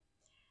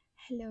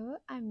Hello,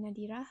 I'm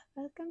Nadira.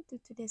 Welcome to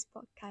today's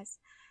podcast.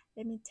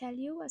 Let me tell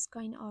you what's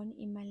going on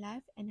in my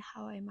life and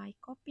how am I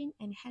coping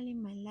and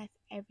handling my life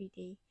every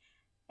day.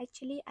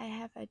 Actually, I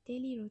have a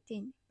daily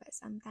routine, but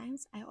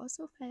sometimes I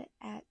also fail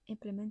at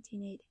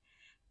implementing it.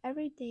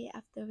 Every day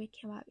after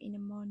waking up in the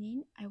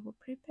morning, I will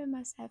prepare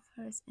myself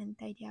first and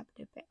tidy up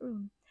the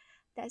bedroom.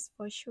 That's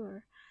for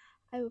sure.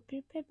 I would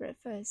prepare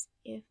breakfast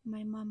if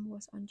my mom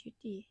was on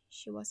duty.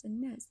 She was a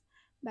nurse,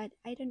 but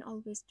I don't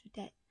always do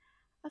that.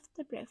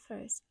 After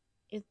breakfast,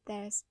 if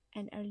there's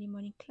an early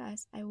morning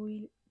class, I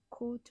will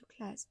go to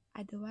class.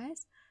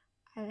 Otherwise,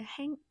 I'll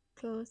hang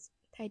clothes,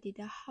 tidy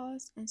the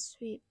house, and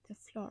sweep the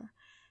floor.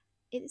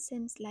 It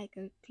seems like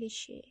a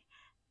cliche,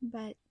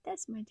 but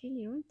that's my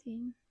daily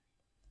routine.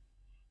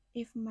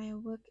 If my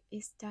work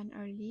is done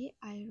early,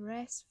 I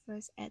rest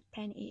first at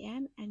 10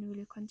 a.m. and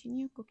will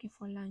continue cooking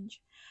for lunch.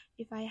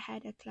 If I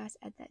had a class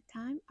at that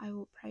time, I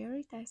would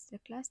prioritize the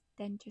class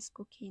than just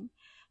cooking.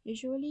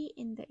 Usually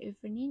in the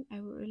evening,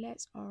 I would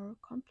relax or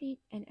complete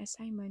an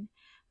assignment.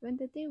 When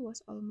the day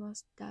was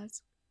almost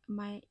dusk,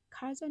 my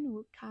cousin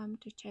would come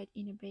to chat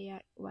in the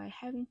backyard while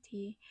having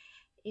tea.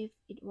 If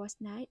it was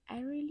night, I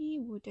really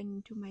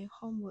wouldn't do my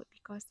homework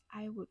because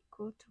I would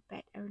go to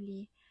bed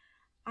early.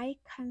 I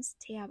can't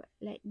stay up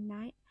late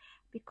night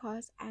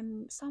because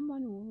I'm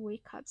someone who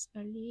wakes up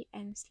early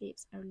and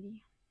sleeps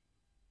early.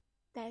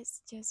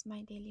 That's just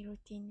my daily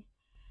routine.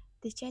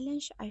 The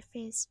challenge I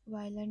face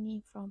while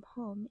learning from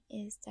home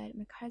is that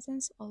my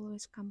cousins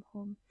always come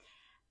home.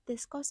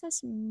 This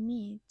causes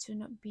me to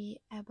not be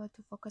able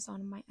to focus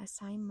on my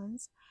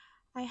assignments.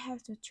 I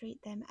have to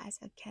treat them as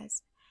a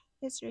guest.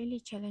 It's really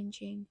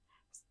challenging.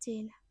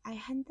 Still, I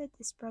handled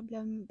this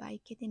problem by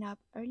getting up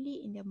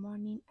early in the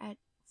morning at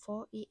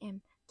 4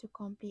 a.m. to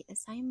complete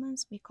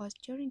assignments because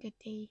during the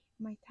day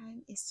my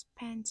time is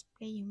spent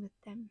playing with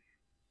them.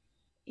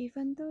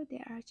 Even though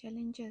there are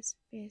challenges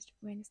faced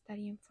when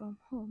studying from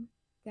home,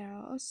 there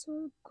are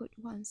also good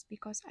ones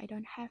because I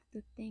don't have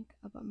to think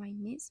about my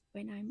needs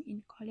when I'm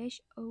in college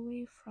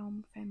away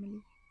from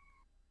family.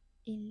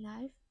 In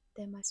life,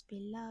 there must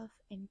be love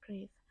and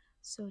grief.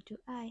 So do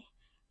I.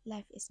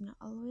 Life is not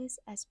always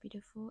as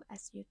beautiful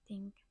as you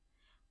think.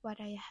 What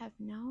I have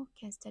now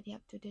can study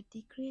up to the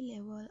degree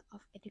level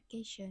of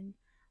education,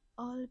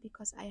 all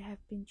because I have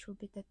been through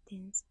bitter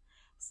things.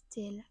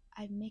 Still,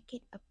 I make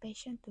it a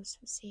passion to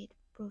succeed,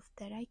 prove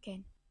that I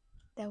can.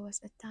 There was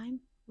a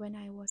time when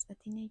I was a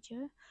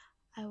teenager,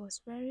 I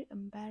was very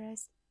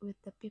embarrassed with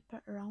the people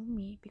around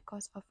me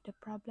because of the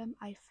problem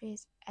I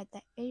faced at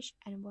that age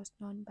and was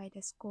known by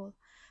the school.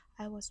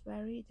 I was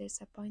very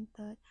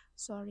disappointed,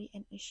 sorry,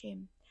 and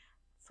ashamed.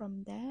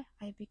 From there,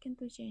 I began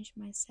to change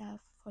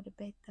myself for the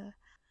better.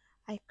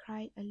 I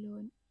cried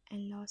alone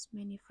and lost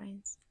many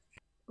friends.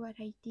 What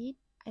I did,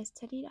 I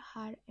studied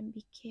hard and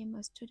became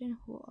a student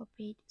who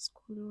obeyed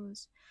school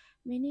rules.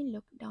 Many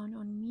looked down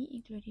on me,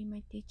 including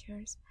my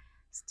teachers.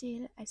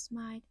 Still, I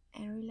smiled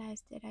and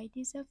realized that I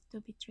deserved to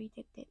be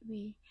treated that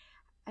way.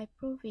 I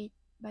proved it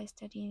by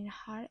studying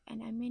hard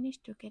and I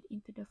managed to get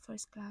into the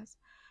first class.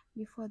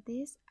 Before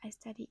this, I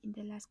studied in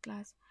the last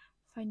class.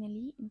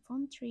 Finally, in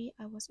Form 3,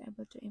 I was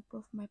able to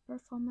improve my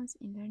performance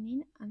in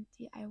learning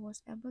until I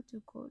was able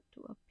to go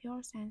to a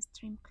pure science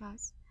stream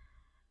class.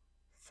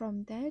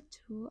 From there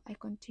too, I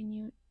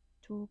continued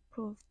to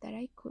prove that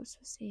I could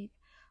succeed.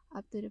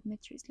 Up to the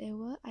matrix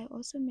level, I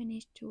also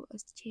managed to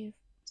achieve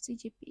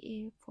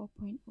CGPA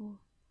 4.0.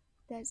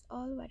 That's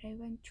all what I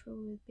went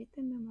through with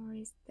bitter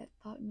memories that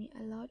taught me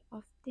a lot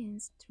of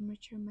things to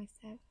mature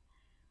myself.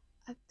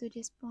 Up to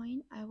this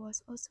point, I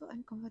was also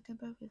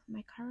uncomfortable with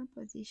my current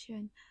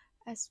position,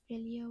 as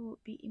failure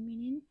would be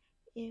imminent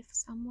if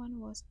someone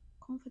was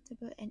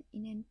comfortable and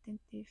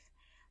inattentive.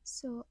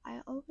 So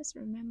I always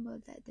remember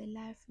that the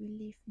life we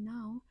live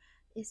now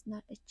is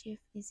not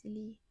achieved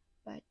easily,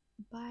 but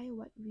by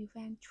what we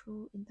went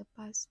through in the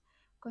past.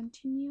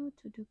 Continue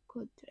to do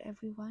good to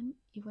everyone,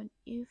 even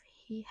if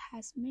he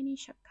has many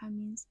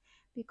shortcomings,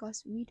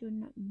 because we do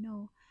not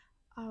know,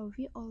 are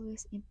we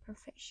always in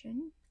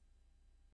perfection?